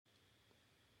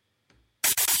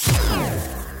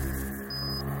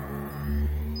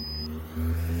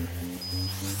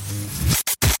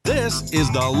This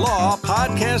is the Law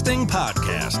Podcasting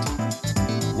Podcast,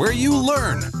 where you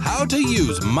learn how to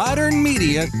use modern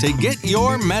media to get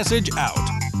your message out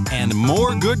and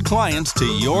more good clients to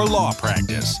your law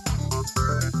practice.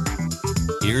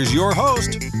 Here's your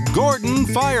host, Gordon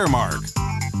Firemark.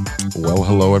 Well,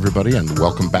 hello, everybody, and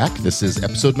welcome back. This is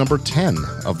episode number 10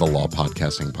 of the Law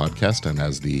Podcasting Podcast, and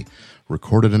as the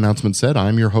recorded announcement said,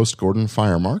 I'm your host, Gordon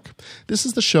Firemark. This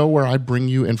is the show where I bring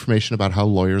you information about how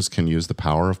lawyers can use the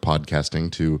power of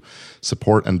podcasting to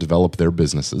support and develop their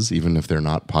businesses, even if they're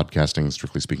not podcasting,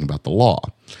 strictly speaking, about the law.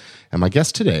 And my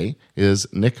guest today is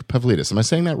Nick Pavlidis. Am I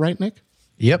saying that right, Nick?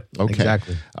 Yep, okay.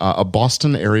 Exactly. A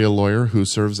Boston area lawyer who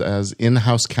serves as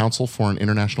in-house counsel for an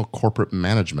international corporate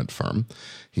management firm.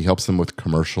 He helps them with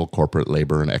commercial, corporate,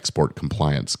 labor, and export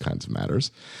compliance kinds of matters.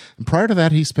 And prior to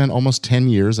that, he spent almost 10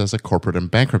 years as a corporate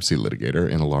and bankruptcy litigator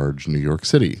in a large New York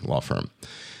City law firm.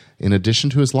 In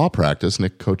addition to his law practice,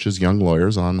 Nick coaches young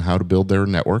lawyers on how to build their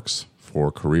networks for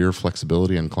career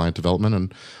flexibility and client development,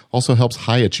 and also helps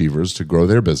high achievers to grow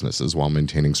their businesses while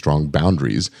maintaining strong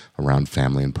boundaries around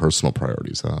family and personal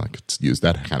priorities. I could use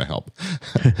that kind of help.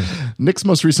 Nick's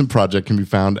most recent project can be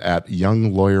found at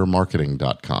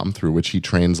younglawyermarketing.com, through which he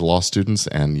trains law students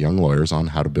and young lawyers on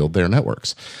how to build their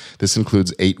networks. This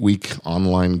includes 8-week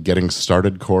online Getting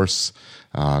Started course,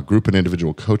 group and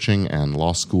individual coaching, and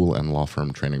law school and law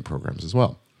firm training programs as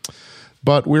well.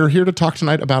 But we're here to talk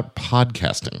tonight about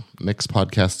podcasting. Nick's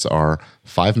podcasts are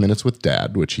 5 Minutes with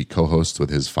Dad, which he co-hosts with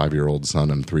his 5-year-old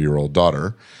son and 3-year-old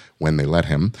daughter, when they let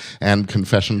him, and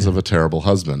Confessions of a Terrible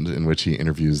Husband, in which he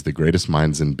interviews the greatest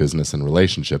minds in business and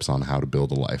relationships on how to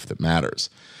build a life that matters.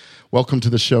 Welcome to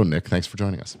the show, Nick. Thanks for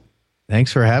joining us.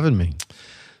 Thanks for having me.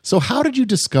 So how did you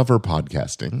discover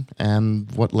podcasting,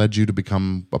 and what led you to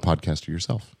become a podcaster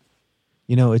yourself?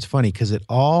 You know, it's funny because it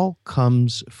all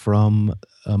comes from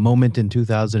a moment in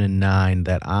 2009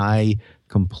 that I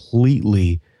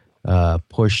completely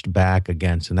pushed back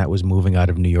against, and that was moving out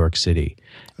of New York City.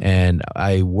 And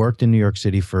I worked in New York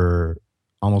City for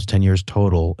almost 10 years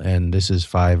total, and this is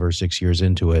 5 or 6 years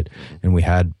into it, and we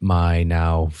had my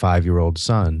now 5-year-old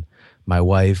son. My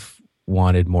wife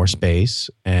wanted more space,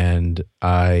 and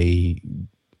I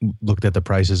looked at the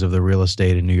prices of the real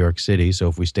estate in New York City. So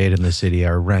if we stayed in the city,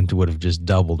 our rent would have just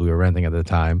doubled. We were renting at the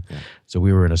time. Yeah. So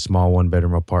we were in a small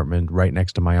 1-bedroom apartment right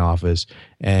next to my office.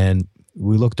 And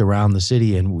we looked around the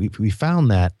city, and we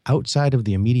found that outside of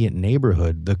the immediate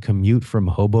neighborhood, the commute from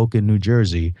Hoboken, New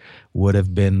Jersey would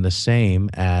have been the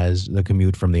same as the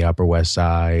commute from the Upper West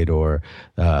Side or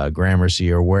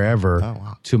Gramercy or wherever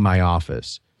to my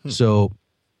office. So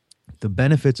the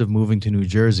benefits of moving to New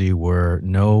Jersey were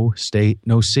no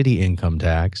city income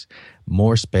tax,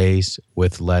 more space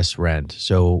with less rent.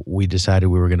 So we decided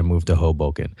we were going to move to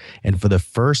Hoboken. And for the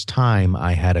first time,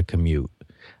 I had a commute.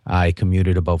 I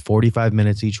commuted about 45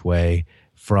 minutes each way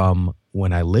from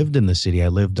when I lived in the city. I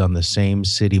lived on the same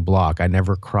city block. I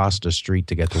never crossed a street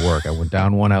to get to work. I went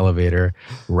down one elevator,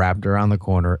 wrapped around the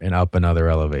corner, and up another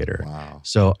elevator. Wow.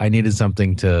 So I needed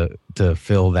something to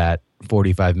fill that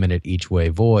 45-minute each way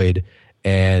void,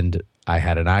 and I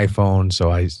had an iPhone,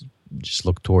 so I just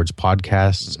looked towards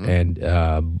podcasts and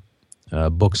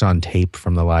books on tape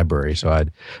from the library. So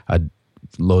I'd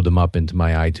load them up into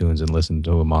my iTunes and listen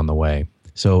to them on the way.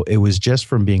 So it was just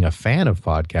from being a fan of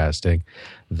podcasting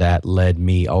that led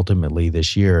me ultimately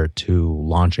this year to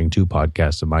launching 2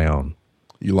 podcasts of my own.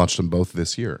 You launched them both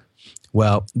this year.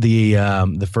 Well,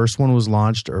 the first one was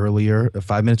launched earlier.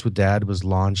 5 Minutes with Dad was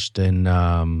launched in,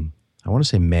 I want to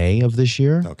say May of this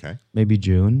year. Okay. Maybe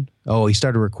June. Oh, he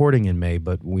started recording in May,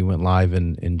 but we went live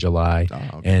in July.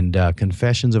 Oh, okay. And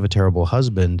Confessions of a Terrible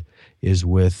Husband is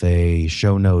with a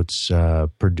show notes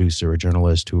producer, a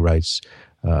journalist who writes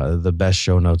the best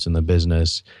show notes in the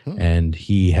business. And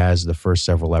he has the first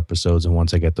several episodes, and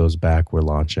once I get those back, we're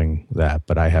launching that.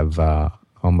 But I have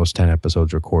almost 10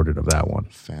 episodes recorded of that one.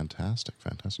 Fantastic.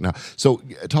 Now, so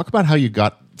talk about how you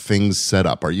got things set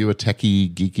up. Are you a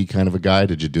techie, geeky kind of a guy?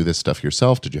 Did you do this stuff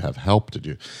yourself? Did you have help? Did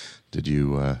you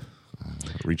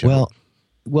reach out?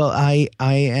 Well, I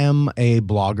am a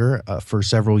blogger for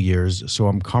several years, so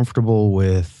I'm comfortable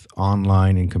with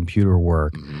online and computer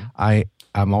work.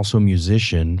 I'm also a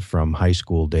musician from high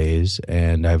school days,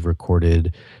 and I've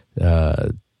recorded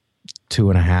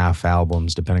 2.5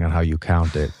 albums, depending on how you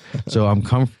count it. So I'm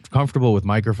comfortable with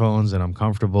microphones, and I'm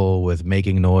comfortable with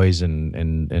making noise and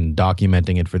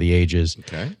documenting it for the ages.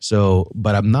 Okay. So,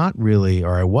 but I'm not really,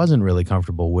 or I wasn't really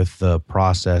comfortable with the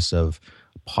process of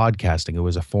podcasting.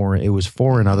 It was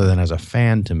foreign other than as a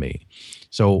fan to me.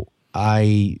 So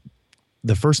I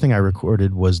the first thing I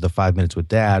recorded was the 5 Minutes with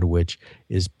Dad, which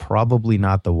is probably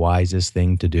not the wisest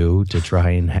thing to do to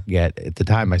try and get, at the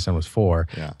time my son was 4,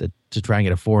 to try and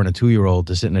get a 4 and a 2-year-old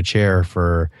to sit in a chair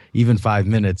for even 5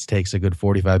 minutes takes a good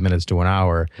 45 minutes to an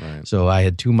hour. Right. So I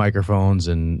had 2 microphones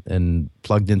and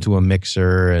plugged into a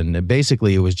mixer, and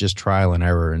basically it was just trial and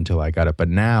error until I got it. But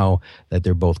now that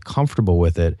they're both comfortable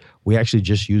with it, we actually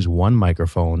just use one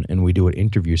microphone and we do it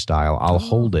interview style. I'll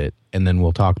hold it and then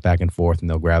we'll talk back and forth and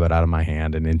they'll grab it out of my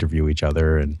hand and interview each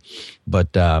other.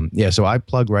 So I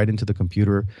plug right into the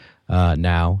computer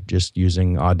now, just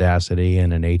using Audacity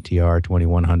and an ATR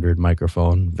 2100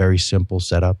 microphone. Very simple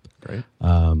setup. Great.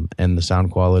 And the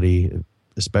sound quality,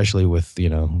 especially with,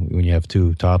 when you have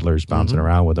 2 toddlers bouncing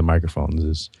around with the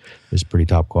microphones, is pretty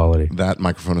top quality. That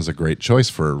microphone is a great choice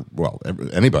for,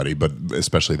 anybody, but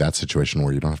especially that situation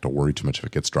where you don't have to worry too much if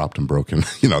it gets dropped and broken.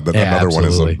 Another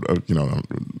absolutely. one is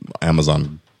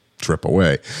Amazon trip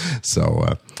away.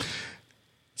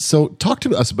 So talk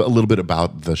to us a little bit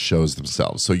about the shows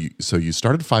themselves. So you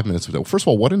started 5 Minutes with it. First of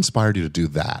all, what inspired you to do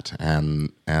that?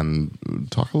 And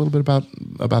talk a little bit about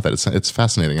that. It's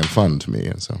fascinating and fun to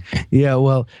me. So yeah,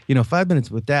 well, 5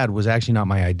 Minutes with Dad was actually not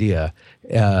my idea.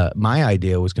 My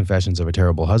idea was Confessions of a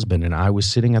Terrible Husband, and I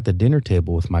was sitting at the dinner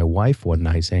table with my wife one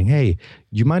night saying, "Hey,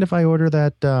 do you mind if I order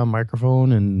that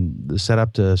microphone and the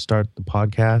setup to start the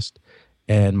podcast?"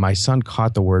 And my son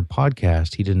caught the word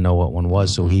podcast. He didn't know what one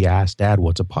was, so he asked Dad,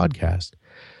 "What's a podcast?"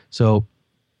 So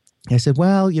I said,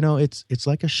 "Well, it's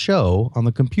like a show on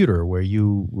the computer where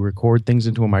you record things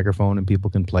into a microphone and people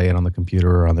can play it on the computer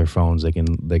or on their phones. They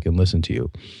can listen to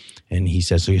you." And he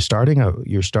said, "So you're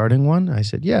starting one?" I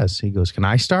said, "Yes." He goes, "Can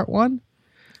I start one?"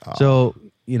 So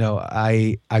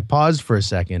I paused for a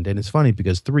second, and it's funny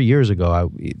because 3 years ago,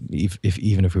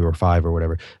 even if we were 5 or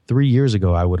whatever, 3 years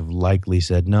ago, I would have likely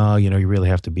said, "No, you really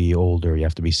have to be older. You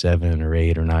have to be 7 or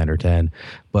 8 or 9 or 10.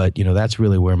 But that's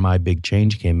really where my big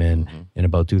change came in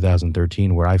about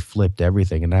 2013, where I flipped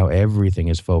everything, and now everything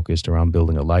is focused around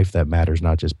building a life that matters,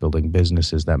 not just building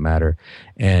businesses that matter.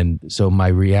 And so my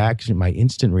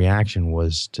instant reaction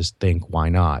was to think, why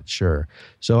not? Sure.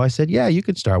 So I said, "Yeah, you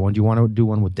could start one. Do you want to do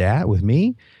one with Dad, with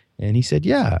me?" And he said,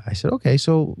 "Yeah." I said, "Okay,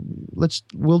 so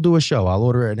we'll do a show. I'll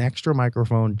order an extra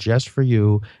microphone just for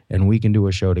you, and we can do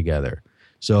a show together."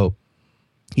 So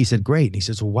he said, "Great." And he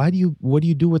says, "Well, what do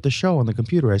you do with the show on the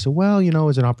computer?" I said, "Well,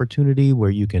 it's an opportunity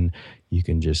where you can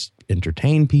just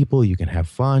entertain people, you can have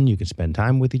fun, you can spend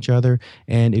time with each other,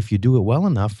 and if you do it well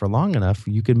enough for long enough,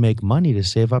 you can make money to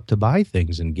save up to buy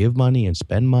things and give money and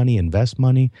spend money, invest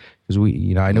money." Because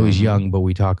I know he's young, but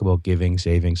we talk about giving,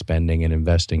 saving, spending, and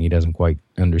investing. He doesn't quite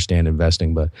understand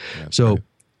investing, but Great.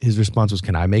 His response was,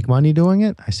 "Can I make money doing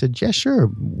it?" I said, "Yeah,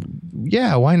 sure.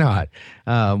 Yeah, why not?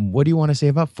 What do you want to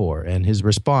save up for?" And his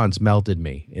response melted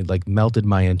me. It melted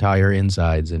my entire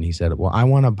insides. And he said, "Well, I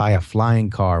want to buy a flying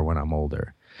car when I'm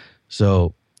older."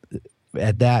 So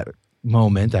at that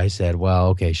moment, I said, "Well,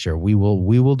 okay, sure. We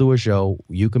will do a show.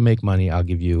 You can make money. I'll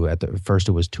give you." First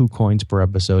it was 2 coins per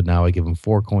episode. Now I give him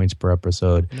 4 coins per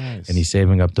episode. Nice. And he's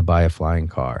saving up to buy a flying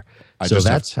car. I just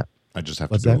have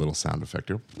to do a little sound effect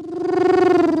here.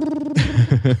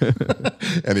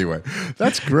 Anyway,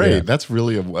 that's great. Yeah. That's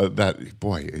really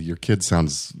boy, your kid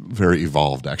sounds very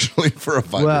evolved actually for a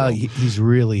 5-year-old. Well, he's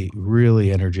really,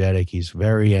 really energetic. He's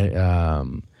very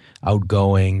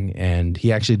outgoing, and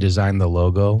he actually designed the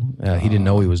logo. He didn't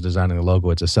know he was designing the logo.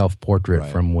 It's a self-portrait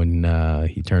from when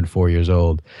he turned 4 years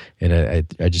old, and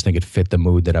I just think it fit the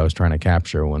mood that I was trying to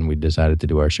capture when we decided to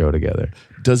do our show together.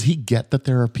 Does he get that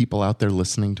there are people out there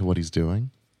listening to what he's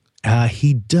doing?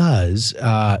 He does.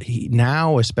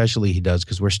 Now especially he does,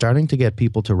 because we're starting to get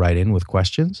people to write in with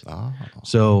questions. Oh.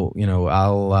 So,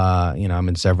 I'm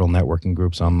in several networking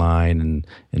groups online,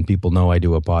 and people know I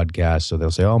do a podcast. So they'll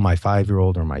say, "Oh, my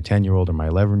 5-year-old or my 10-year-old or my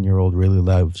 11-year-old really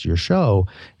loves your show."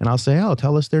 And I'll say, "Oh,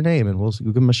 tell us their name," and we'll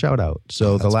give them a shout out.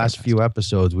 So the last few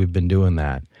episodes we've been doing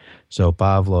that. So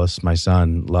Pavlos, my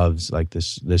son, loves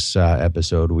this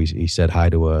episode. He said hi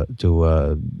to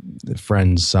a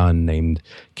friend's son named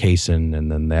Kason,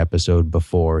 and then the episode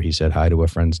before he said hi to a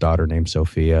friend's daughter named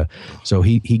Sophia. So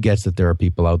he gets that there are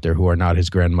people out there who are not his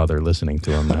grandmother listening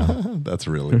to him now. That's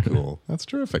really cool. That's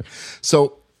terrific.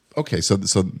 So okay, so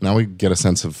now we get a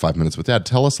sense of 5 Minutes with Dad.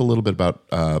 Tell us a little bit about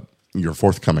your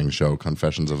forthcoming show,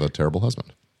 Confessions of a Terrible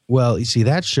Husband. Well, you see,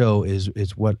 that show is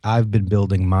what I've been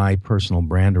building my personal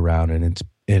brand around,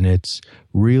 and it's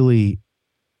really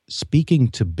speaking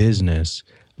to business,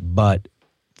 but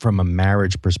from a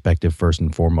marriage perspective first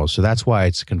and foremost. So that's why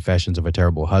it's Confessions of a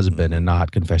Terrible Husband and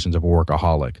not Confessions of a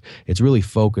Workaholic. It's really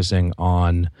focusing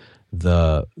on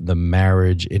the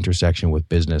marriage intersection with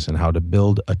business and how to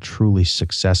build a truly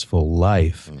successful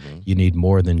life. You need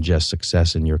more than just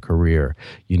success in your career.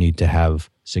 You need to have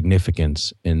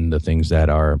significance in the things that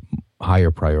are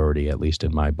higher priority, at least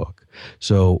in my book.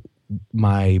 So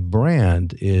my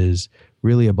brand is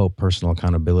really about personal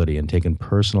accountability and taking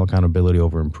personal accountability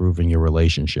over improving your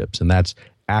relationships. And that's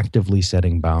actively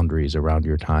setting boundaries around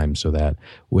your time so that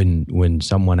when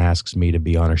someone asks me to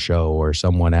be on a show or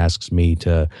someone asks me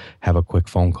to have a quick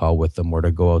phone call with them or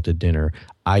to go out to dinner,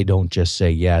 I don't just say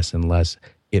yes unless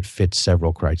it fits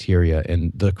several criteria.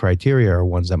 And the criteria are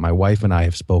ones that my wife and I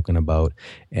have spoken about.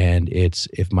 And it's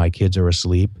if my kids are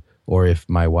asleep, or if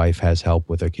my wife has help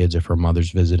with her kids, if her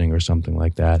mother's visiting or something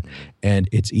like that. And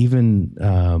it's even,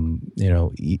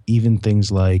 even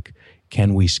things like,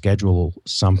 can we schedule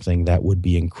something that would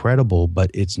be incredible,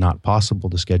 but it's not possible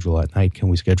to schedule at night? Can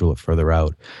we schedule it further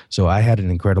out? So I had an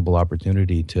incredible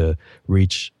opportunity to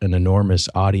reach an enormous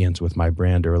audience with my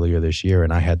brand earlier this year,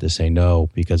 and I had to say no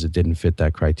because it didn't fit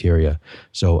that criteria.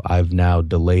 So I've now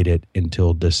delayed it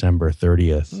until December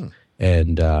 30th.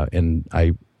 And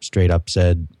I straight up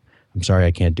said, I'm sorry,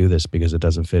 I can't do this because it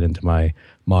doesn't fit into my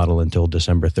model until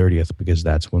December 30th, because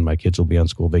that's when my kids will be on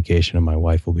school vacation and my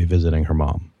wife will be visiting her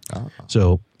mom.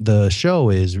 So the show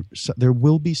is, there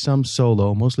will be some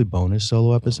solo, mostly bonus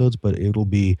solo episodes, but it'll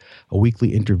be a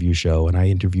weekly interview show. And I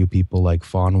interview people like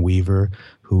Fawn Weaver,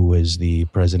 who is the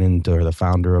president or the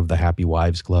founder of the Happy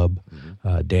Wives Club,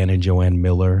 Dan and Joanne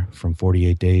Miller from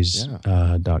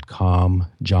 48days.com,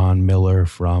 John Miller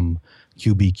from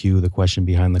QBQ, The Question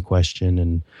Behind the Question,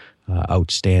 and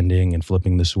Outstanding and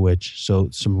Flipping the Switch. So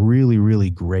some really, really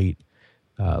great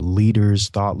leaders,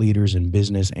 thought leaders in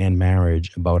business and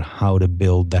marriage about how to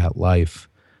build that life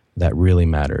that really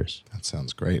matters. That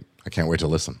sounds great. I can't wait to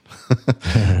listen.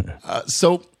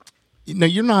 So,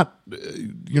 you're not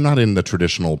in the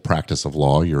traditional practice of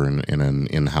law. You're in an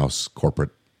in-house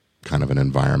corporate kind of an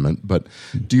environment. But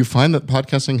do you find that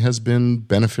podcasting has been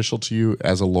beneficial to you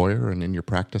as a lawyer and in your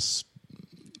practice?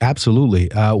 Absolutely.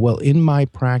 Well, in my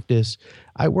practice,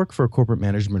 I work for a corporate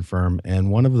management firm,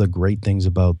 and one of the great things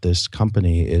about this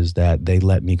company is that they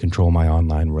let me control my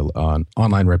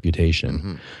online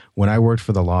reputation. When I worked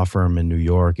for the law firm in New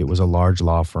York, it was a large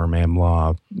law firm,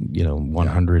 AmLaw,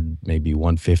 100, maybe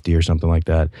 150 or something like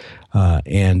that,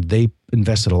 and they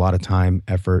invested a lot of time,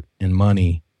 effort, and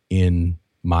money in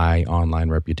my online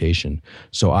reputation.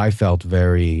 So I felt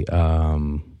very...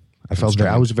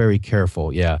 I was very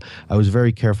careful. Yeah, I was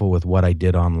very careful with what I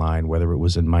did online, whether it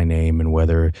was in my name and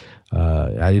whether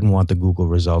I didn't want the Google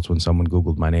results when someone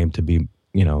Googled my name to be,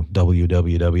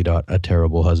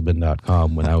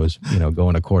 www.aterriblehusband.com when I was,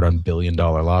 going to court on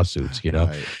billion-dollar lawsuits,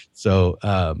 Right. So,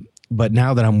 but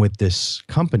now that I'm with this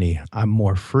company, I'm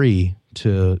more free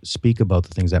to speak about the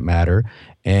things that matter.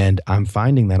 And I'm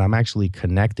finding that I'm actually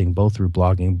connecting both through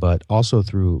blogging, but also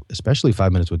through, especially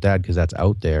 5 Minutes with Dad, because that's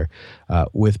out there,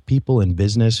 with people in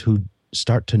business who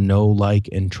start to know, like,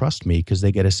 and trust me because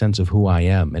they get a sense of who I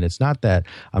am. And it's not that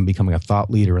I'm becoming a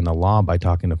thought leader in the law by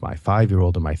talking to my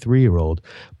 5-year-old or my 3-year-old,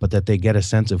 but that they get a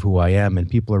sense of who I am, and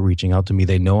people are reaching out to me.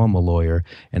 They know I'm a lawyer,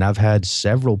 and I've had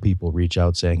several people reach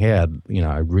out saying, "Hey,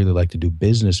 I'd really like to do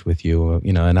business with you."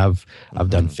 And I've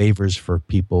done favors for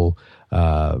people,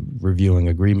 reviewing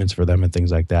agreements for them and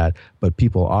things like that. But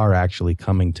people are actually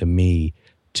coming to me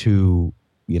to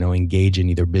engage in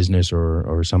either business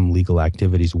or some legal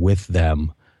activities with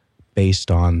them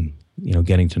based on,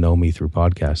 getting to know me through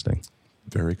podcasting.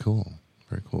 Very cool.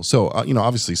 Very cool. So,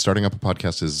 obviously starting up a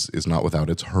podcast is not without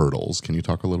its hurdles. Can you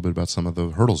talk a little bit about some of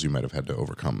the hurdles you might have had to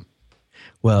overcome?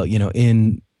 Well,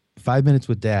 in 5 Minutes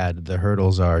with Dad, the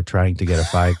hurdles are trying to get a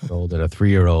 5-year-old and a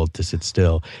 3-year-old to sit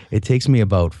still. It takes me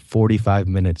about 45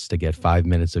 minutes to get 5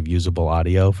 minutes of usable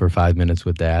audio for 5 Minutes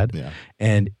with Dad. Yeah.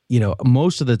 And,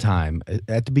 most of the time,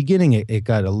 at the beginning, it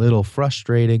got a little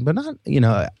frustrating, but not,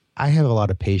 I have a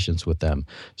lot of patience with them.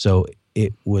 So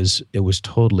it was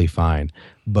totally fine.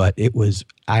 But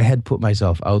I had put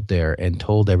myself out there and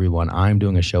told everyone I'm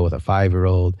doing a show with a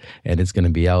 5-year-old and it's going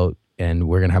to be out and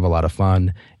we're going to have a lot of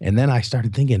fun. And then I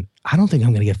started thinking, I don't think I'm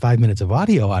going to get 5 minutes of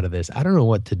audio out of this. I don't know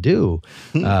what to do.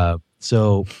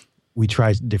 So we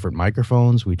tried different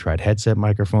microphones. We tried headset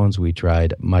microphones. We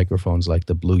tried microphones like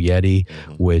the Blue Yeti,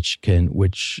 which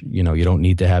you don't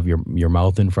need to have your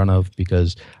mouth in front of,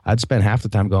 because I'd spend half the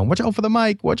time going, watch out for the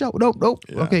mic, watch out. Nope.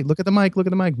 Yeah. Okay, look at the mic.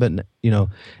 But,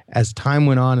 as time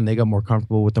went on and they got more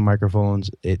comfortable with the microphones,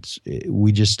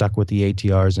 we just stuck with the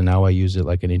ATRs, and now I use it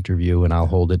like an interview, and I'll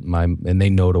hold it and they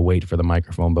know to wait for the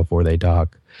microphone before they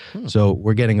talk. So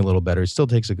we're getting a little better. It still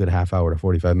takes a good half hour to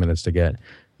 45 minutes to get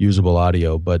usable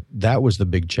audio, but that was the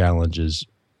big challenge, is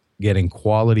getting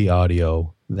quality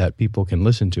audio that people can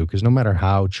listen to, because no matter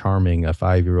how charming a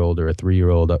 5-year-old or a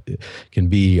 3-year-old can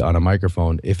be on a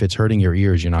microphone, if it's hurting your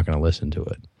ears, you're not going to listen to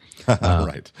it.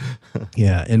 Right.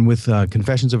 Yeah. And with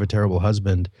Confessions of a Terrible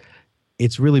Husband,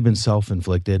 it's really been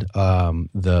self-inflicted.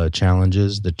 The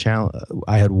challenges,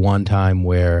 I had one time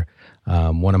where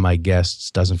one of my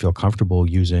guests doesn't feel comfortable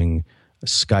using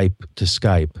Skype to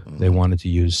Skype. They wanted to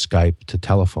use Skype to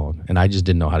telephone, and I just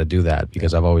didn't know how to do that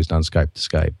because I've always done Skype to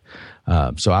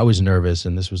Skype. So I was nervous,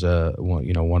 and this was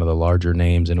one of the larger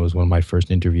names, and it was one of my first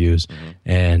interviews,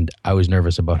 and I was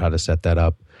nervous about how to set that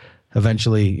up.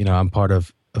 Eventually, I'm part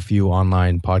of a few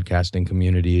online podcasting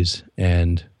communities,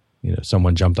 and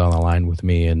someone jumped on the line with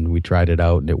me, and we tried it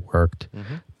out, and it worked.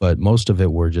 But most of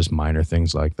it were just minor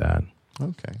things like that.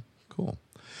 Okay, cool.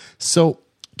 So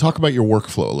talk about your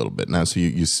workflow a little bit now. So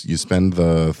you spend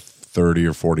the 30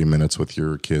 or 40 minutes with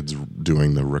your kids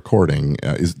doing the recording.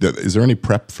 Is there any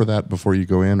prep for that before you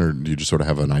go in, or do you just sort of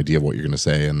have an idea of what you're going to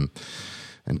say and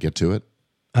get to it?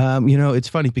 It's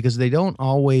funny because they're not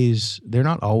always we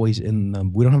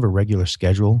don't have a regular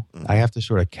schedule. I have to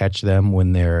sort of catch them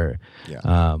when they're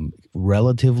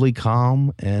relatively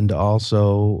calm and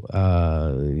also,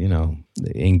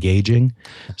 engaging.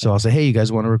 So I'll say, hey, you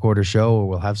guys want to record a show, or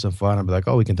we'll have some fun. I'll be like,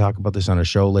 oh, we can talk about this on a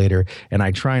show later. And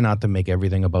I try not to make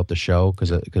everything about the show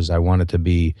because I want it to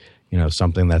be,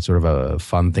 something that's sort of a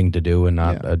fun thing to do and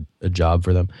not a job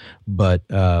for them. But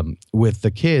with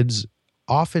the kids,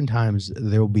 oftentimes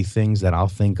there will be things that I'll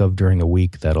think of during a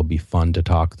week that'll be fun to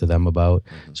talk to them about.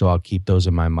 So I'll keep those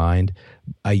in my mind.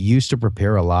 I used to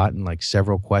prepare a lot and like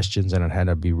several questions, and I had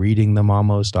to be reading them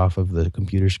almost off of the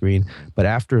computer screen. But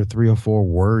after 3 or 4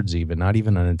 words, not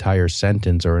even an entire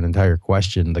sentence or an entire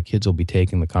question, the kids will be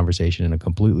taking the conversation in a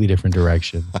completely different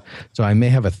direction. So I may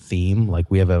have a theme. Like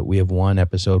we have one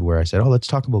episode where I said, oh, let's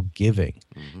talk about giving.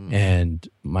 And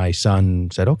my son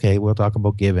said, okay, we'll talk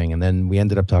about giving. And then we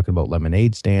ended up talking about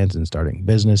lemonade stands and starting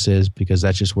businesses, because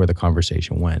that's just where the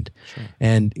conversation went. Sure.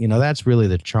 And, that's really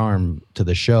the charm to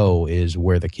the show, is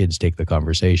where the kids take the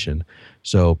conversation.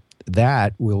 So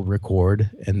that we'll record,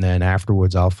 and then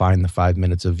afterwards I'll find the 5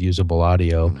 minutes of usable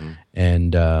audio,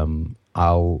 and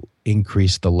I'll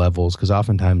increase the levels, because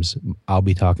oftentimes I'll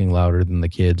be talking louder than the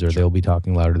kids, or they'll be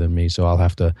talking louder than me. So I'll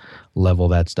have to level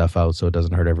that stuff out so it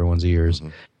doesn't hurt everyone's ears.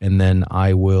 And then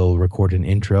I will record an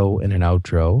intro and an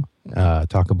outro,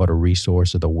 talk about a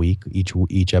resource of the week.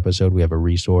 Each episode we have a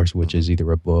resource, which is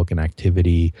either a book, an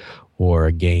activity, or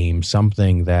a game,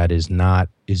 something that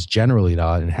is generally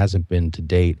not, and hasn't been to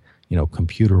date,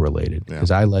 computer related. Because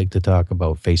I like to talk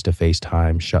about face-to-face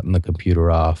time, shutting the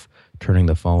computer off, turning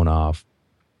the phone off,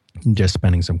 just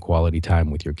spending some quality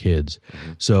time with your kids.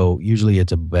 So usually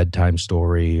it's a bedtime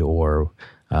story, or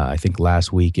I think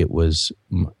last week it was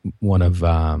one of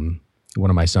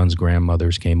my son's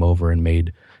grandmothers came over and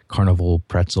made carnival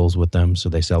pretzels with them. So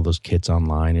they sell those kits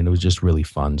online, and it was just really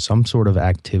fun. Some sort of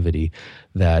activity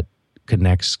that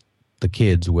connects the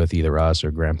kids with either us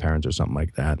or grandparents or something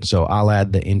like that. So I'll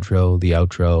add the intro, the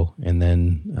outro, and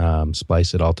then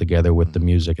splice it all together with the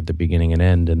music at the beginning and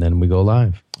end, and then we go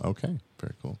live. Okay,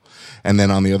 very cool. And then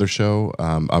on the other show,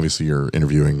 obviously you're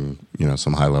interviewing,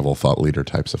 some high-level thought leader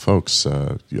types of folks.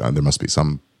 There must be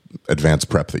some advanced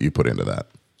prep that you put into that.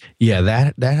 Yeah,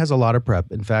 that has a lot of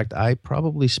prep. In fact, I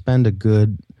probably spend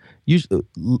the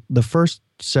first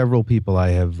several people I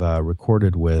have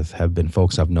recorded with have been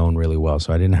folks I've known really well,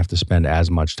 so I didn't have to spend as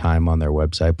much time on their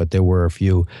website. But there were a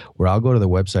few where I'll go to the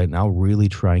website and I'll really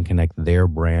try and connect their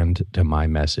brand to my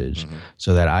message,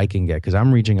 so that I can because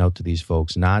I'm reaching out to these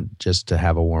folks not just to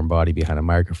have a warm body behind a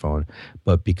microphone,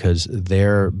 but because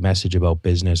their message about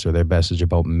business or their message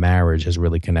about marriage has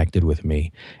really connected with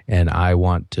me. And I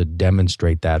want to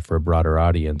demonstrate that for a broader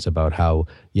audience about how,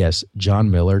 yes, John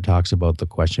Miller talks about the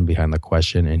question behind the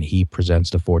question, and he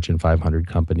presents to Fortune 500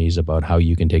 companies about how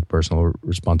you can take personal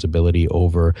responsibility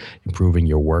over improving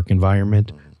your work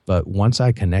environment. But once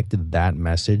I connected that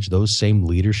message, those same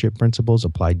leadership principles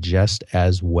apply just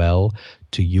as well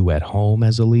to you at home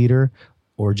as a leader,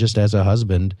 or just as a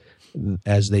husband,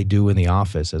 as they do in the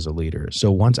office as a leader.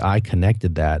 So once I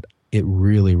connected that, it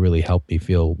really, really helped me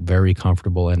feel very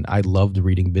comfortable. And I loved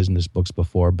reading business books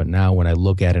before, but now when I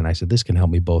look at it and I said, this can help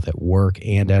me both at work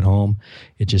and at home,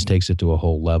 it just takes it to a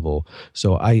whole level.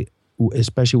 So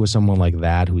especially with someone like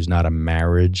that, who's not a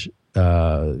marriage,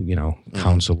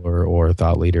 counselor or a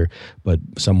thought leader, but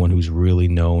someone who's really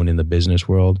known in the business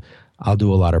world, I'll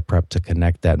do a lot of prep to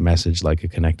connect that message like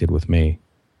it connected with me.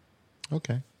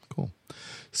 Okay, cool.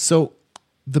 So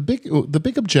The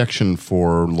big objection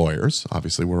for lawyers,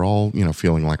 obviously, we're all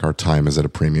feeling like our time is at a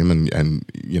premium, and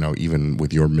even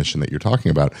with your mission that you're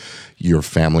talking about, your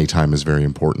family time is very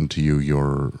important to you.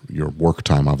 Your work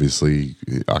time obviously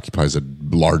occupies a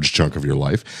large chunk of your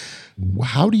life.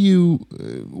 How do you?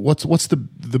 What's the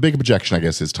big objection? I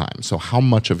guess is time. So how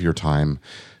much of your time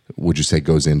would you say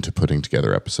goes into putting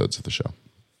together episodes of the show?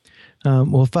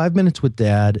 Well, 5 Minutes with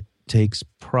Dad takes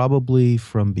probably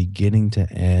from beginning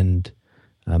to end.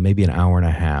 Maybe an hour and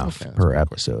a half per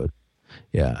episode.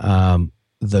 Yeah.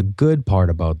 The good part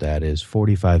about that is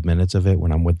 45 minutes of it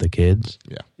when I'm with the kids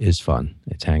is fun.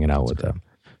 It's hanging out with them.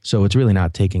 So it's really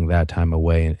not taking that time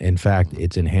away. In fact,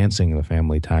 it's enhancing the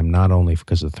family time, not only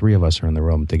because the three of us are in the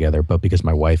room together, but because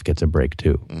my wife gets a break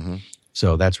too. Mm-hmm.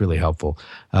 So that's really helpful.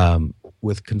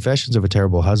 With Confessions of a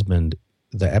Terrible Husband,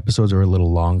 the episodes are a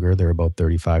little longer. They're about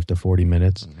 35 to 40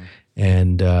 minutes. Mm-hmm.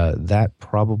 And that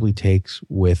probably takes,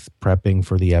 with prepping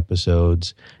for the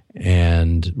episodes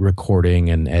and recording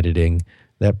and editing,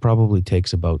 that probably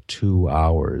takes about 2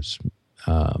 hours.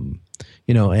 And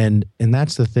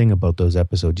that's the thing about those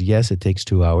episodes. Yes, it takes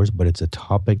 2 hours, but it's a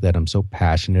topic that I'm so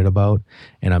passionate about,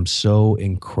 and I'm so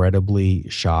incredibly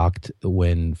shocked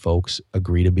when folks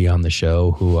agree to be on the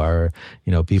show who are,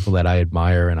 people that I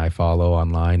admire and I follow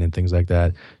online and things like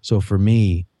that. So for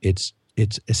me, it's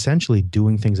essentially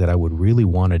doing things that I would really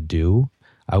want to do.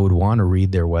 I would want to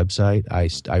read their website.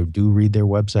 I do read their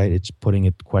website. It's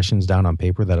putting questions down on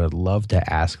paper that I'd love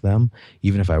to ask them,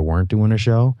 even if I weren't doing a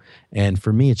show. And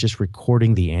for me, it's just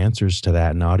recording the answers to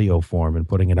that in audio form and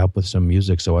putting it up with some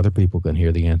music so other people can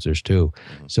hear the answers too.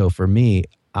 So for me,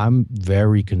 I'm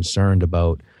very concerned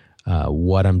about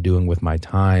what I'm doing with my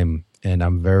time. And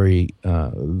I'm very,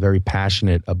 very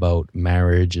passionate about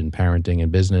marriage and parenting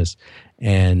and business,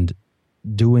 and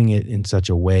doing it in such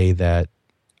a way that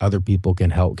other people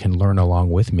can learn along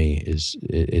with me.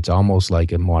 It's almost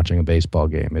like I'm watching a baseball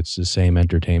game. It's the same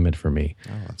entertainment for me.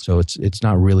 So it's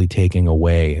not really taking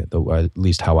away, at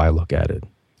least how I look at it.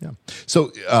 Yeah.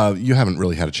 So you haven't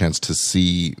really had a chance to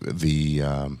see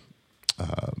the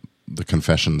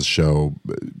Confessions show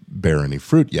bear any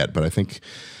fruit yet, but I think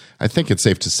it's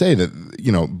safe to say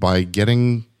that by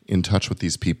getting in touch with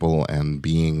these people and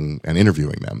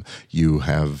interviewing them, you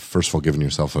have, first of all, given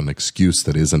yourself an excuse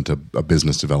that isn't a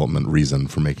business development reason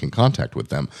for making contact with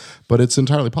them. But it's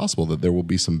entirely possible that there will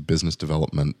be some business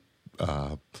development,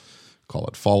 call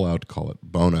it fallout, call it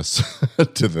bonus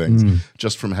to things,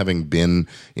 just from having been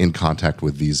in contact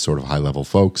with these sort of high-level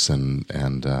folks, and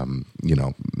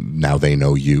now they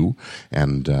know you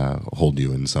and hold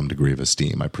you in some degree of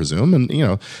esteem, I presume.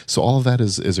 And so all of that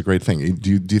is a great thing. Do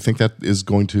you think that is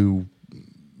going to?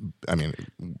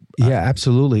 Yeah,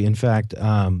 absolutely. In fact,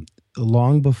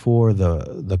 long before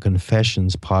the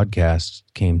Confessions podcast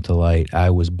came to light, I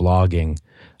was blogging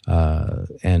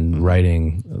and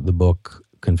writing the book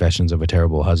Confessions of a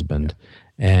Terrible Husband.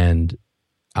 And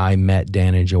I met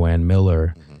Dan and Joanne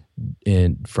Miller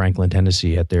in Franklin,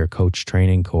 Tennessee at their coach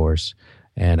training course.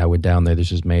 And I went down there.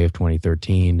 This was May of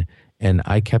 2013. And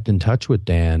I kept in touch with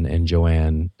Dan and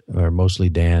Joanne, or mostly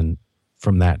Dan,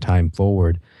 from that time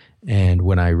forward. And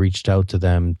when I reached out to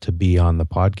them to be on the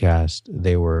podcast,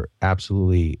 they were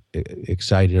absolutely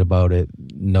excited about it.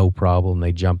 No problem.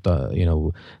 They jumped,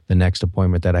 the next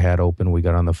appointment that I had open, we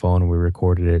got on the phone and we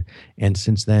recorded it. And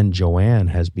since then, Joanne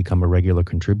has become a regular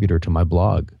contributor to my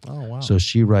blog. Oh, wow. So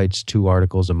she writes 2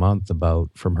 articles a month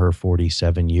from her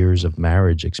 47 years of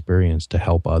marriage experience to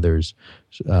help others,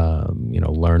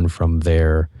 learn from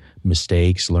their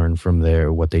mistakes, learn from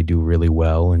what they do really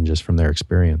well, and just from their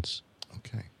experience.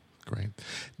 Great.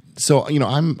 So,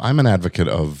 I'm an advocate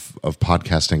of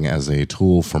podcasting as a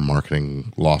tool for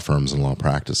marketing law firms and law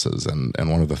practices. And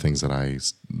one of the things that I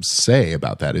say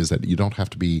about that is that you don't have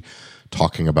to be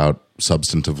talking about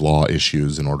substantive law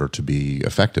issues in order to be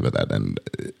effective at that. And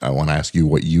I want to ask you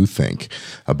what you think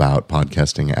about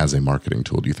podcasting as a marketing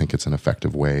tool. Do you think it's an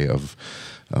effective way of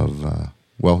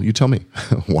well, you tell me.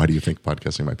 Why do you think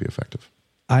podcasting might be effective?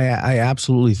 I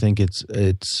absolutely think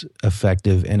it's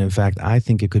effective, and in fact, I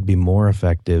think it could be more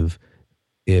effective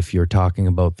if you're talking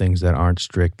about things that aren't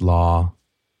strict law,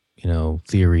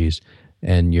 theories,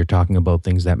 and you're talking about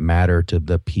things that matter to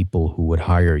the people who would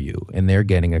hire you, and they're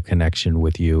getting a connection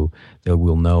with you that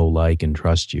will know, like, and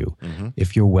trust you. Mm-hmm.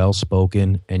 If you're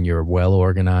well-spoken and you're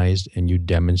well-organized and you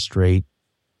demonstrate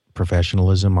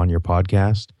professionalism on your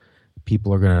podcast,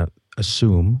 people are going to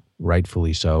assume,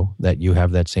 rightfully so, that you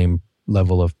have that same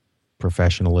level of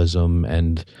professionalism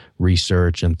and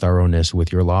research and thoroughness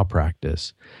with your law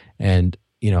practice. And,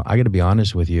 I got to be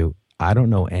honest with you, I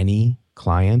don't know any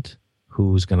client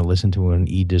who's going to listen to an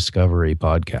e-discovery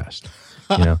podcast.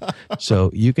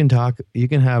 So you can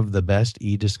have the best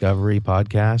e-discovery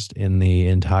podcast in the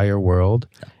entire world,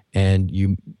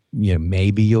 and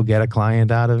maybe you'll get a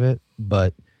client out of it.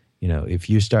 But if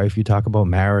you talk about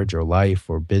marriage or life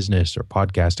or business or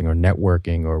podcasting or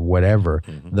networking or whatever,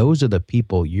 those are the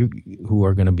people who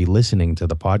are going to be listening to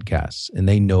the podcasts, and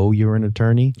they know you're an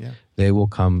attorney. Yeah. They will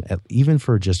come even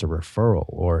for just a referral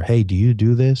or, hey, do you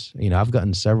do this? I've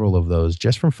gotten several of those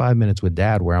just from 5 Minutes with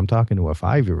Dad, where I'm talking to a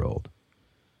 5-year-old.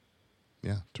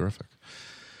 Yeah, terrific.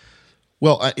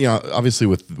 Well, obviously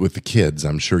with the kids,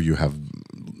 I'm sure you have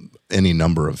any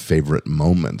number of favorite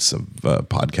moments of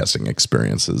podcasting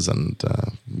experiences, and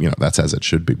that's as it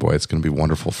should be. Boy, it's going to be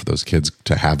wonderful for those kids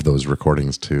to have those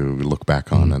recordings to look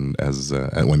back on, and as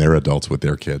when they're adults with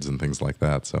their kids and things like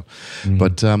that. So,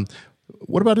 but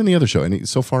what about any other show?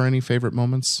 Any favorite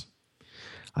moments?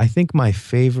 I think I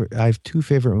have two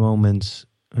favorite moments.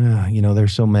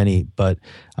 There's so many, but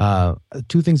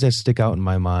two things that stick out in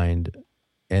my mind,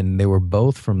 and they were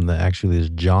both from this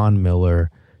John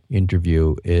Miller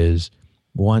interview. Is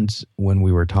once when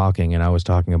we were talking, and I was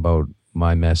talking about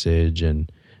my message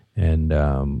and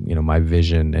my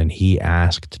vision, and he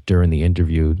asked during the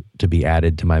interview to be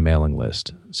added to my mailing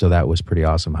list. So that was pretty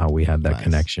awesome how we had that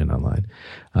connection online.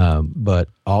 But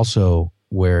also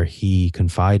where he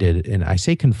confided, and I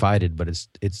say confided, but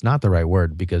it's not the right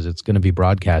word because it's going to be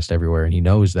broadcast everywhere, and he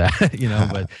knows that,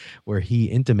 but where he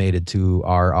intimated to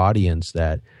our audience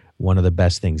that one of the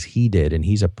best things he did, and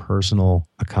he's a personal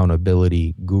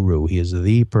accountability guru. He is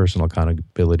the personal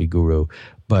accountability guru,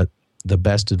 but the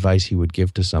best advice he would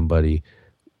give to somebody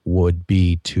would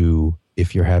be to,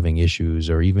 if you're having issues,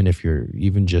 or even if you're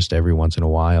just every once in a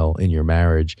while in your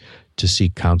marriage, to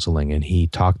seek counseling. And he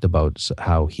talked about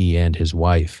how he and his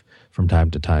wife from time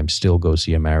to time still go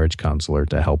see a marriage counselor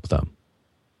to help them.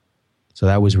 So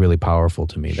that was really powerful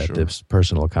to me, that this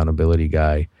personal accountability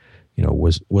guy,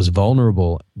 was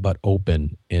vulnerable but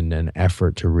open in an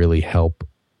effort to really help,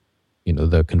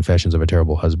 the Confessions of a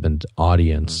Terrible Husband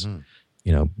audience,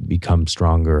 become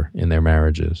stronger in their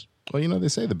marriages. Well, they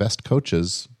say the best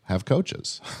coaches have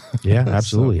coaches. Yeah,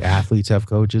 absolutely. Athletes have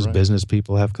coaches. Right. Business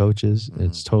people have coaches.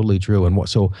 It's totally true. And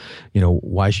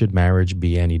why should marriage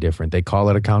be any different? They call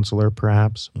it a counselor,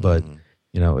 perhaps, but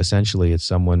essentially it's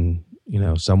someone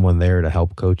there to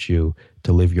help coach you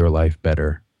to live your life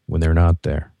better when they're not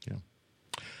there. Yeah.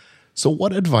 So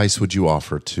what advice would you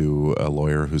offer to a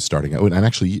lawyer who's starting out? And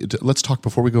actually, let's talk,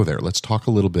 before we go there, let's talk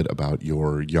a little bit about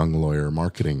your young lawyer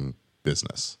marketing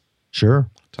business. Sure.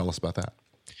 Tell us about that.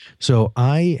 So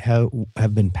I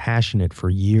have been passionate for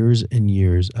years and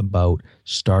years about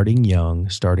starting young,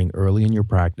 starting early in your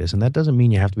practice. And that doesn't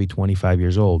mean you have to be 25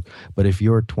 years old. But if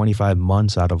you're 25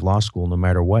 months out of law school, no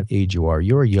matter what age you are,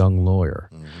 you're a young lawyer.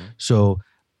 Mm-hmm. So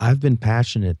I've been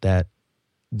passionate that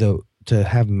to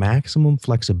have maximum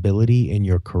flexibility in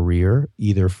your career,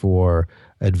 either for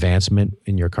advancement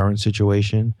in your current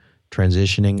situation,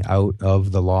 transitioning out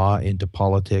of the law into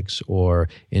politics or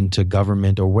into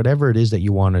government or whatever it is that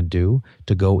you want to do,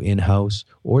 to go in-house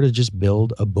or to just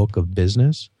build a book of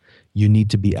business, you need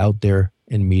to be out there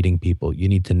and meeting people. You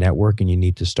need to network and you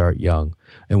need to start young.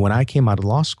 And when I came out of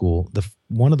law school,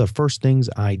 one of the first things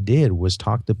I did was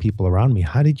talk to people around me.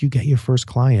 How did you get your first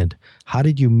client? How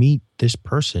did you meet this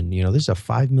person? This is a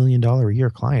 $5 million a year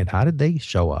client. How did they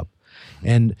show up?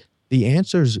 And the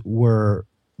answers were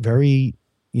very,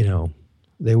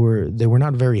 they were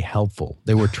not very helpful.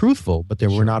 They were truthful, but they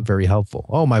were not very helpful.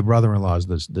 Oh, my brother-in-law is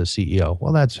the CEO.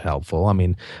 Well, that's helpful. I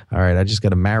mean, all right, I just got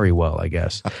to marry well, I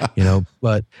guess.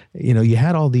 But you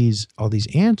had all these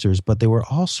answers, but they were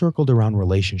all circled around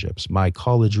relationships. My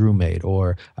college roommate,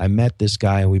 or I met this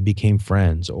guy and we became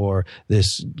friends, or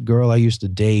this girl I used to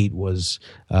date was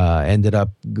ended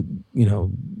up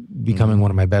becoming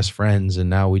one of my best friends, and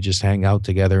now we just hang out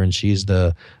together, and she's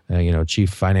the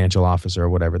chief financial officer or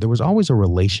whatever. There was always a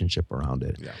relationship around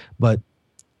it. Yeah. But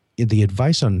the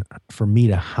advice for me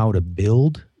to how to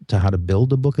build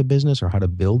a book of business or how to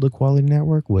build a quality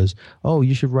network was,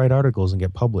 you should write articles and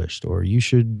get published, or you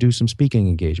should do some speaking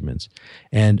engagements.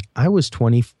 And I was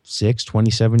 26,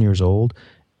 27 years old.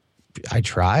 I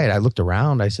tried. I looked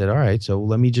around. I said, all right, so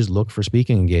let me just look for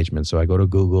speaking engagements. So I go to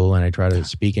Google and I try to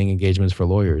speaking engagements for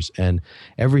lawyers. And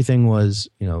everything was,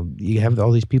 you have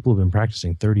all these people who've been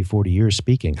practicing 30, 40 years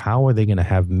speaking. How are they going to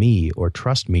have me or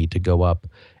trust me to go up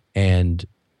and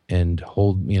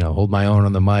hold my own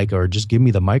on the mic, or just give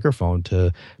me the microphone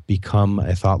to become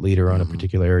a thought leader on a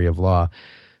particular area of law?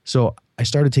 So I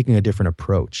started taking a different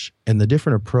approach. And the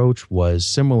different approach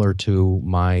was similar to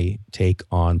my take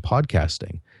on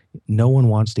podcasting. no one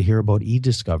wants to hear about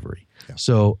e-discovery. Yeah.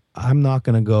 So I'm not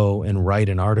going to go and write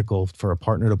an article for a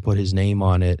partner to put his name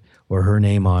on it or her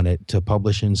name on it to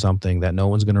publish in something that no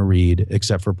one's going to read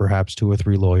except for perhaps 2 or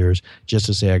 3 lawyers just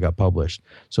to say I got published.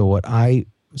 So what I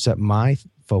set my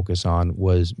focus on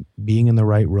was being in the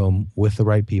right room with the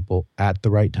right people at the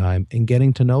right time and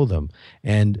getting to know them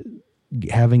and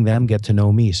having them get to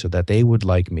know me so that they would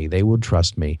like me, they would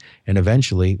trust me. And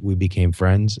eventually we became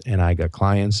friends and I got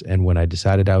clients. And when I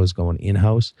decided I was going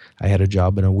in-house, I had a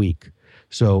job in a week.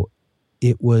 So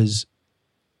it was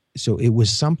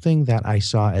something that I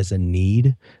saw as a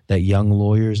need that young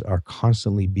lawyers are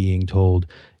constantly being told,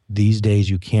 these days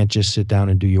you can't just sit down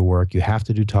and do your work. You have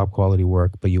to do top quality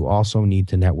work, but you also need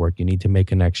to network. You need to make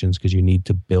connections because you need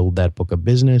to build that book of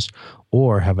business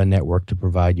or have a network to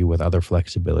provide you with other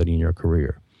flexibility in your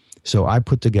career. So I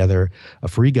put together a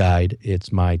free guide. It's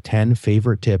my 10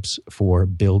 favorite tips for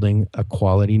building a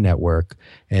quality network.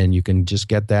 And you can just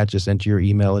get that. Just enter your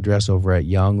email address over at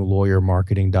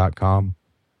younglawyermarketing.com.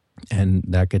 And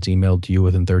that gets emailed to you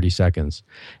within 30 seconds.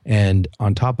 And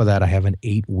on top of that, I have an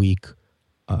 8-week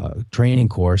training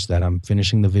course that I'm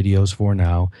finishing the videos for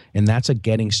now. And that's a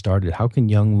getting started. How can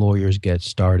young lawyers get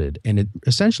started? And it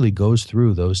essentially goes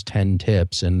through those 10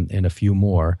 tips and a few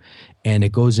more. And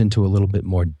it goes into a little bit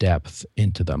more depth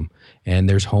into them. And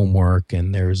there's homework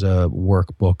and there's a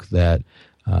workbook that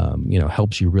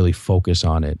helps you really focus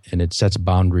on it. And it sets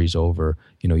boundaries over,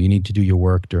 you need to do your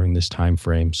work during this time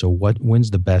frame. So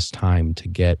when's the best time to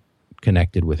get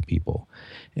connected with people?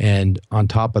 And on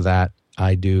top of that,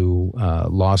 I do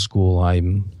law school. I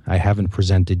haven't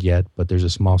presented yet, but there's a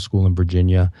small school in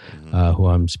Virginia who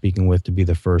I'm speaking with to be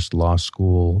the first law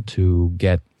school to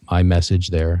get my message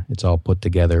there. It's all put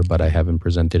together, but I haven't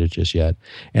presented it just yet.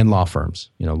 And law firms.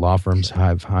 Law firms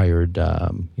have hired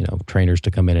trainers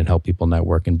to come in and help people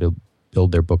network and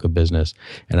build their book of business.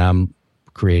 And I'm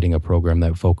creating a program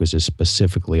that focuses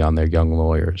specifically on their young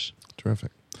lawyers.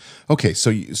 Terrific. Okay,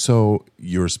 so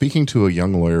you're speaking to a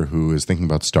young lawyer who is thinking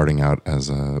about starting out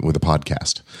with a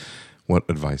podcast. What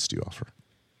advice do you offer?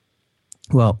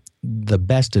 Well, the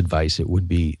best advice it would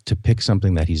be to pick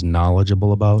something that he's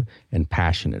knowledgeable about and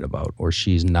passionate about, or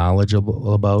she's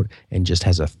knowledgeable about and just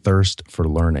has a thirst for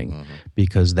learning,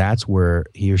 because that's where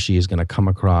he or she is going to come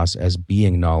across as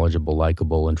being knowledgeable,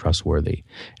 likable, and trustworthy.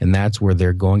 And that's where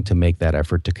they're going to make that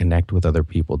effort to connect with other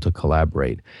people, to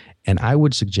collaborate. And I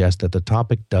would suggest that the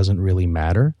topic doesn't really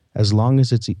matter as long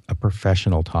as it's a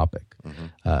professional topic.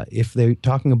 If they're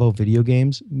talking about video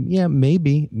games, yeah,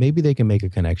 maybe they can make a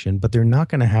connection, but they're not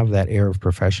going to have that air of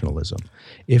professionalism.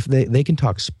 If they can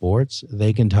talk sports,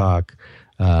 they can talk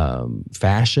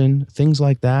fashion, things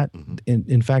like that.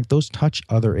 In fact, those touch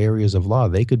other areas of law.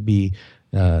 They could make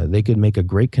a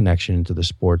great connection into the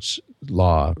sports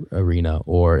law arena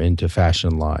or into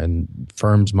fashion law. And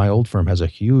my old firm has a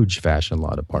huge fashion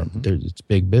law department. It's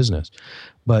big business.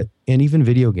 And even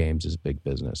video games is big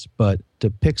business. But to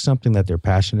pick something that they're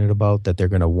passionate about, that they're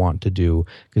going to want to do,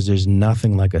 because there's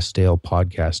nothing like a stale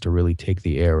podcast to really take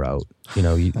the air out.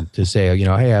 To say,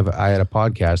 hey, I had a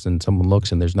podcast, and someone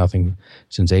looks and there's nothing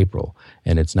since April,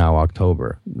 and it's now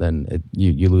October. Then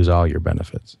you lose all your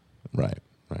benefits. Right.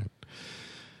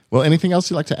 Well, anything else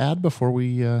you'd like to add before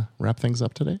we wrap things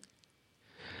up today?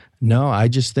 No, I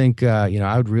just think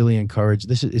I would really encourage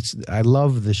this. I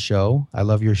love the show. I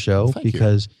love your show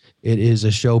because it is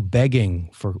a show begging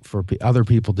for other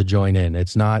people to join in.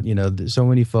 It's not, so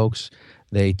many folks,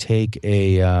 they take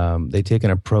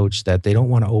an approach that they don't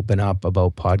want to open up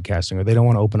about podcasting, or they don't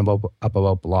want to open up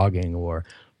about blogging, or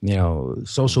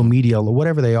social media, or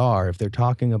whatever they are. If they're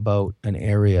talking about an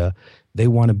area, they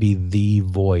want to be the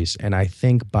voice. And I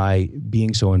think by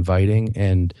being so inviting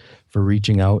and for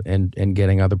reaching out and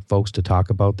getting other folks to talk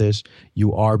about this,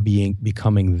 you are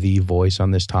becoming the voice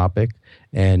on this topic.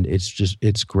 And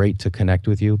it's great to connect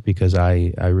with you, because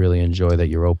I really enjoy that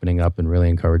you're opening up and really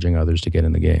encouraging others to get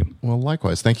in the game. Well,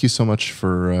 likewise. Thank you so much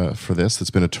for this. It's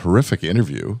been a terrific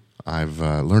interview. I've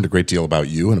learned a great deal about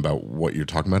you and about what you're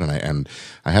talking about, and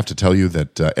I have to tell you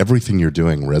that everything you're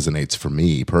doing resonates for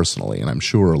me personally, and I'm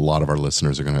sure a lot of our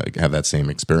listeners are going to have that same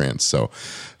experience. So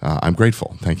I'm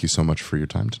grateful. Thank you so much for your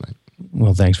time tonight.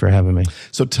 Well, thanks for having me.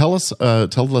 So tell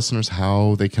the listeners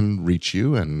how they can reach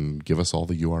you, and give us all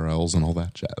the URLs and all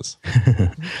that jazz.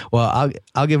 Well,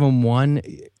 I'll give them one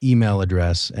email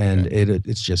address, and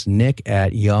it's just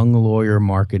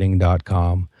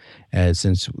nick@younglawyermarketing.com. And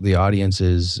since the audience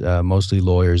is mostly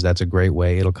lawyers, that's a great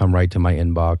way. It'll come right to my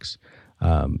inbox.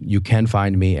 You can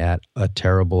find me at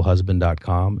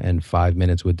aterriblehusband.com and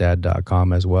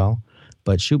 5minuteswithdad.com as well.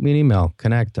 But shoot me an email,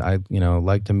 connect. I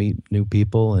like to meet new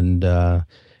people and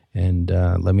and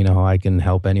let me know how I can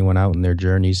help anyone out in their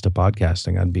journeys to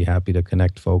podcasting. I'd be happy to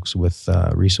connect folks with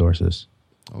resources.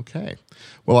 Okay.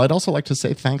 Well, I'd also like to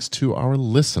say thanks to our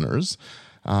listeners.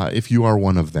 If you are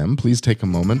one of them, please take a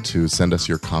moment to send us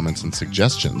your comments and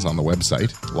suggestions on the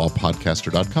website,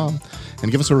 lawpodcaster.com,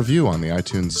 and give us a review on the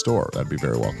iTunes store. That'd be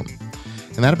very welcome.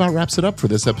 And that about wraps it up for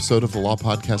this episode of the Law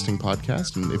Podcasting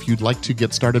Podcast. And if you'd like to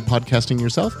get started podcasting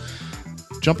yourself,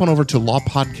 jump on over to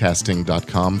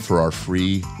lawpodcasting.com for our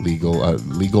free legal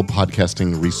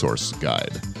podcasting resource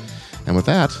guide. And with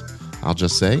that, I'll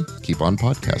just say, keep on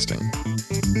podcasting.